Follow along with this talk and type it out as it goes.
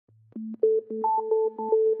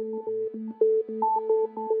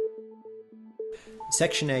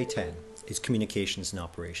Section A10 is Communications and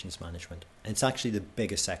Operations Management, and it's actually the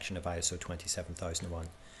biggest section of ISO 27001.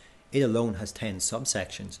 It alone has 10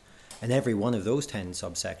 subsections, and every one of those 10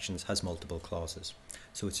 subsections has multiple clauses,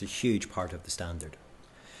 so it's a huge part of the standard.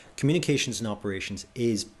 Communications and Operations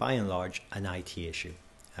is, by and large, an IT issue.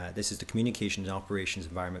 This is the communications and operations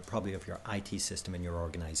environment probably of your IT system in your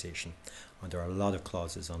organisation, and there are a lot of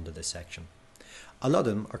clauses under this section. A lot of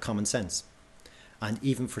them are common sense, and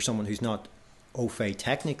even for someone who's not au fait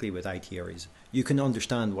technically with IT areas, you can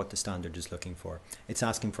understand what the standard is looking for. It's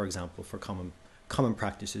asking, for example, for common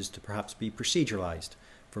practices to perhaps be proceduralised,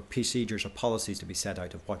 for procedures or policies to be set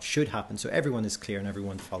out of what should happen so everyone is clear and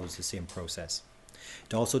everyone follows the same process.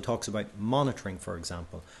 It also talks about monitoring, for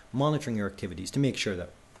example, monitoring your activities to make sure that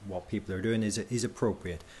what people are doing is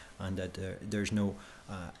appropriate and that there's no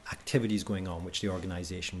activities going on which the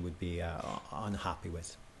organisation would be unhappy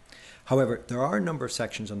with. However, there are a number of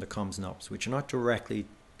sections under comms and ops which are not directly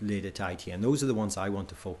related to IT, and those are the ones I want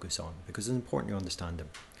to focus on because it's important you understand them.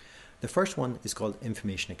 The first one is called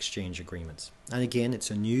Information Exchange Agreements, and again it's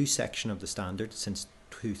a new section of the standard since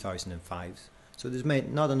 2005, so there's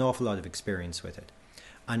not an awful lot of experience with it,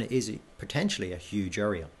 and it is potentially a huge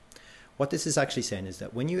area. What this is actually saying is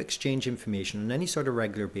that when you exchange information on any sort of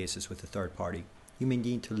regular basis with a third party, you may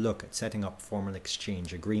need to look at setting up formal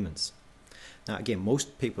exchange agreements. Now again,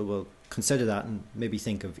 most people will consider that and maybe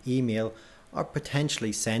think of email or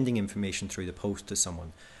potentially sending information through the post to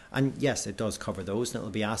someone. And yes, it does cover those, and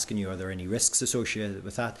it'll be asking you, are there any risks associated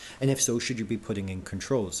with that? And if so, should you be putting in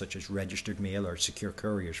controls such as registered mail or secure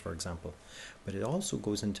couriers, for example? But it also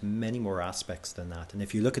goes into many more aspects than that. And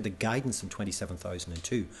if you look at the guidance in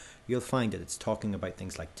 27002, you'll find that it's talking about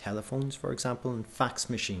things like telephones, for example, and fax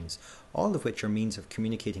machines, all of which are means of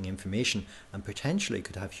communicating information and potentially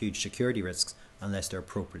could have huge security risks unless they're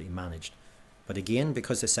appropriately managed. But again,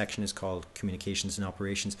 because this section is called Communications and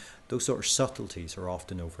Operations, those sort of subtleties are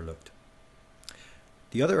often overlooked.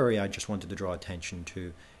 The other area I just wanted to draw attention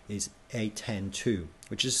to is A10.2,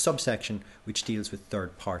 which is a subsection which deals with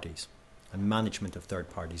third parties and management of third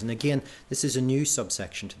parties. And again, this is a new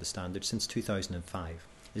subsection to the standard since 2005.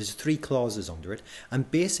 There's 3 clauses under it, and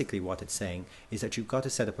basically what it's saying is that you've got to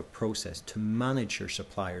set up a process to manage your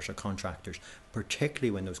suppliers or contractors,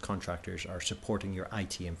 particularly when those contractors are supporting your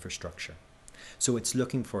IT infrastructure. So it's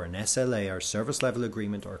looking for an SLA or service level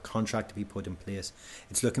agreement or a contract to be put in place.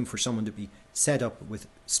 It's looking for someone to be set up with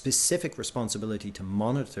specific responsibility to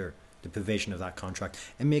monitor the provision of that contract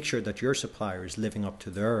and make sure that your supplier is living up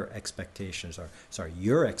to their expectations,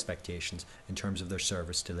 your expectations in terms of their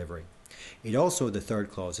service delivery. It also, the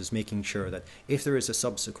third clause, is making sure that if there is a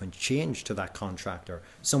subsequent change to that contract, or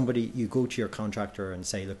you go to your contractor and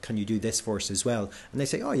say, look, can you do this for us as well? And they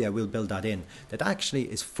say, oh yeah, we'll build that in. That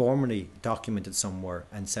actually is formally documented somewhere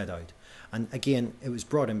and set out. And again, it was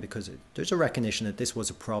brought in because there's a recognition that this was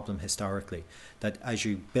a problem historically, that as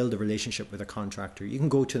you build a relationship with a contractor, you can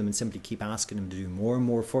go to them and simply keep asking them to do more and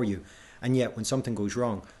more for you. And yet when something goes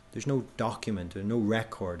wrong, there's no document or no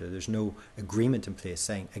record or there's no agreement in place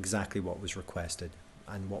saying exactly what was requested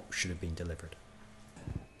and what should have been delivered.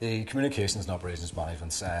 The Communications and Operations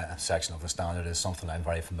Management section of the standard is something I'm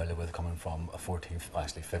very familiar with, coming from a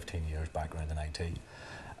 15 years background in IT.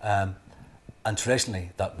 And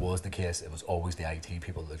traditionally that was the case. It was always the IT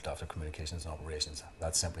people that looked after communications and operations.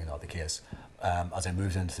 That's simply not the case. As I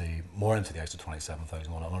moved more into the ISO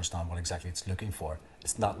 27001, I understand what exactly it's looking for.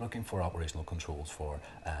 It's not looking for operational controls for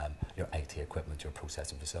your IT equipment, your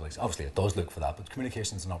processing facilities. Obviously it does look for that, but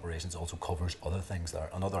communications and operations also covers other things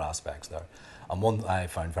there and other aspects there. And one I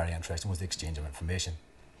found very interesting was the exchange of information.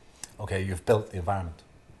 Okay, you've built the environment,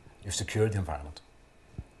 you've secured the environment.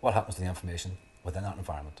 What happens to the information within that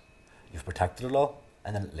environment? You've protected it all,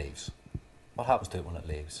 and then it leaves. What happens to it when it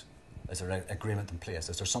leaves? Is there an agreement in place?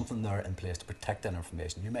 Is there something there in place to protect that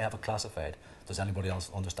information? You may have it classified. Does anybody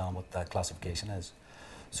else understand what that classification is?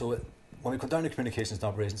 So when we come down to communications and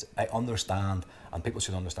operations, I understand, and people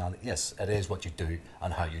should understand that yes, it is what you do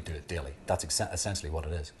and how you do it daily. That's essentially what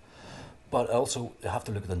it is. But also, you have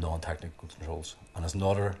to look at the non-technical controls. And as an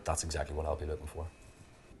auditor, that's exactly what I'll be looking for.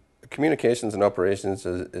 Communications and operations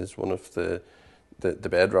is one of the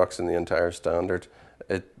bedrocks in the entire standard.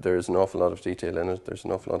 There's an awful lot of detail in it. There's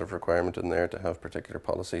an awful lot of requirement in there to have particular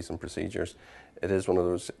policies and procedures. It is one of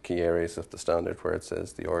those key areas of the standard where it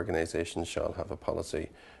says the organisation shall have a policy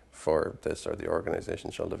for this, or the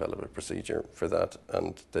organisation shall develop a procedure for that,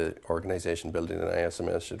 and the organisation building an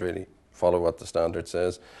ISMS should really follow what the standard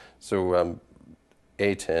says. So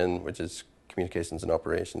A10, which is communications and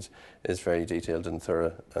operations is very detailed and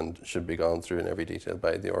thorough and should be gone through in every detail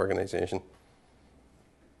by the organisation.